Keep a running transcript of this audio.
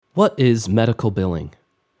What is medical billing?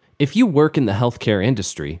 If you work in the healthcare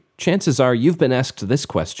industry, chances are you've been asked this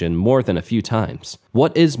question more than a few times.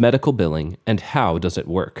 What is medical billing and how does it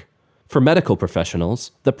work? For medical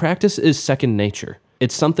professionals, the practice is second nature.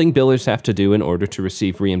 It's something billers have to do in order to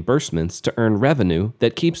receive reimbursements to earn revenue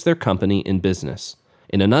that keeps their company in business.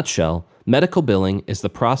 In a nutshell, medical billing is the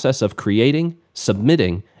process of creating,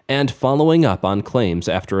 submitting, and following up on claims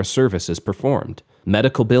after a service is performed.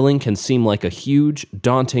 Medical billing can seem like a huge,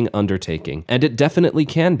 daunting undertaking, and it definitely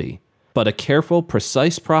can be. But a careful,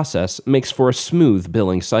 precise process makes for a smooth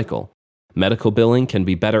billing cycle. Medical billing can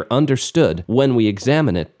be better understood when we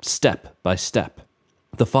examine it step by step.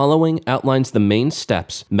 The following outlines the main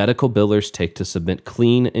steps medical billers take to submit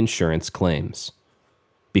clean insurance claims.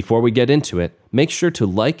 Before we get into it, make sure to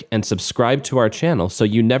like and subscribe to our channel so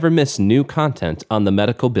you never miss new content on the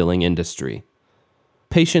medical billing industry.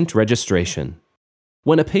 Patient registration.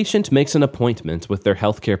 When a patient makes an appointment with their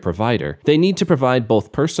healthcare provider, they need to provide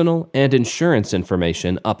both personal and insurance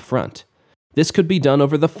information up front. This could be done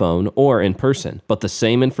over the phone or in person, but the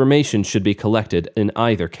same information should be collected in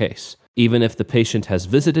either case. Even if the patient has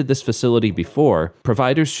visited this facility before,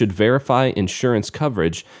 providers should verify insurance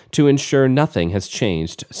coverage to ensure nothing has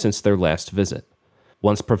changed since their last visit.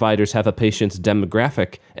 Once providers have a patient's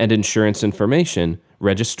demographic and insurance information,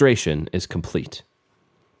 registration is complete.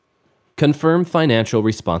 Confirm financial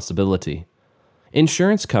responsibility.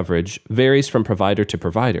 Insurance coverage varies from provider to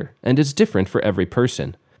provider and is different for every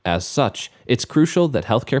person. As such, it's crucial that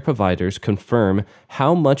healthcare providers confirm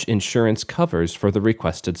how much insurance covers for the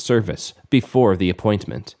requested service before the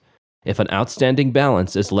appointment. If an outstanding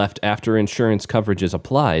balance is left after insurance coverage is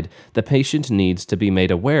applied, the patient needs to be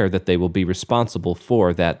made aware that they will be responsible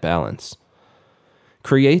for that balance.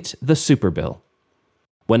 Create the superbill.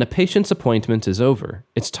 When a patient's appointment is over,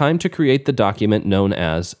 it's time to create the document known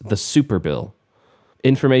as the superbill.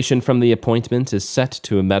 Information from the appointment is set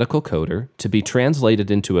to a medical coder to be translated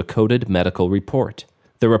into a coded medical report.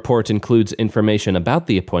 The report includes information about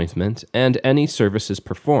the appointment and any services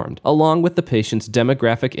performed, along with the patient's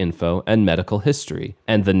demographic info and medical history,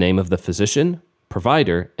 and the name of the physician,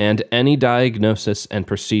 provider, and any diagnosis and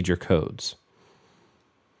procedure codes.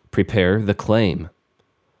 Prepare the claim.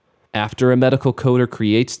 After a medical coder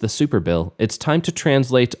creates the superbill, it's time to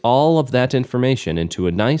translate all of that information into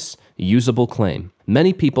a nice, usable claim.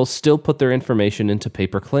 Many people still put their information into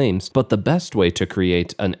paper claims, but the best way to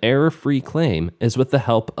create an error-free claim is with the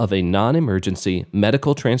help of a non-emergency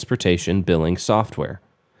medical transportation billing software.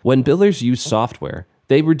 When billers use software,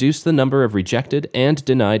 they reduce the number of rejected and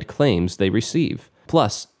denied claims they receive.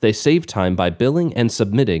 Plus, they save time by billing and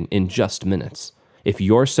submitting in just minutes. If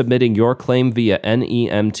you're submitting your claim via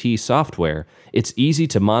NEMT software, it's easy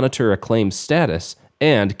to monitor a claim's status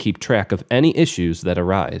and keep track of any issues that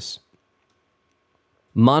arise.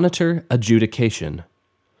 Monitor adjudication.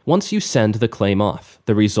 Once you send the claim off,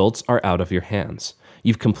 the results are out of your hands.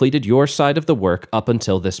 You've completed your side of the work up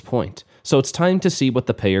until this point, so it's time to see what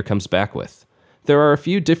the payer comes back with. There are a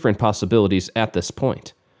few different possibilities at this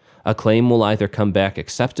point. A claim will either come back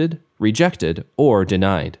accepted, rejected, or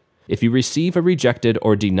denied. If you receive a rejected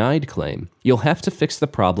or denied claim, you'll have to fix the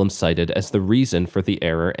problem cited as the reason for the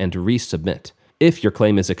error and resubmit. If your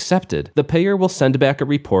claim is accepted, the payer will send back a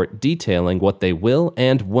report detailing what they will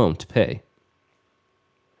and won't pay.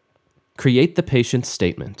 Create the patient's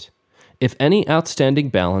statement. If any outstanding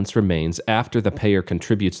balance remains after the payer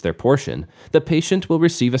contributes their portion, the patient will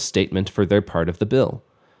receive a statement for their part of the bill.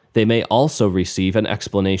 They may also receive an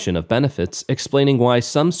explanation of benefits explaining why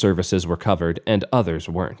some services were covered and others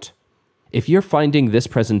weren't. If you're finding this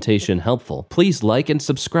presentation helpful, please like and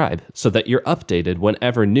subscribe so that you're updated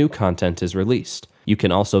whenever new content is released. You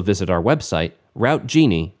can also visit our website,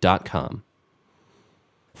 routegenie.com.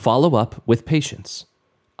 Follow up with patients.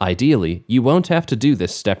 Ideally, you won't have to do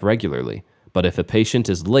this step regularly, but if a patient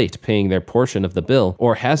is late paying their portion of the bill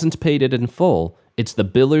or hasn't paid it in full, it's the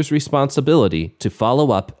biller's responsibility to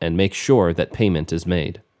follow up and make sure that payment is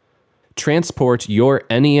made. Transport your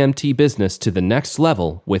NEMT business to the next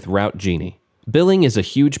level with RouteGenie. Billing is a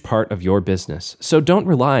huge part of your business, so don't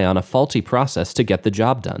rely on a faulty process to get the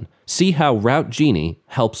job done. See how RouteGenie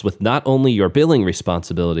helps with not only your billing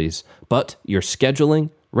responsibilities, but your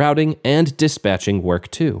scheduling, routing, and dispatching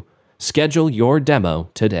work too. Schedule your demo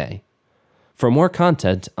today. For more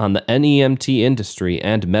content on the NEMT industry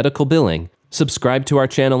and medical billing, subscribe to our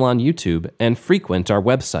channel on YouTube and frequent our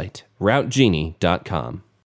website, routegenie.com.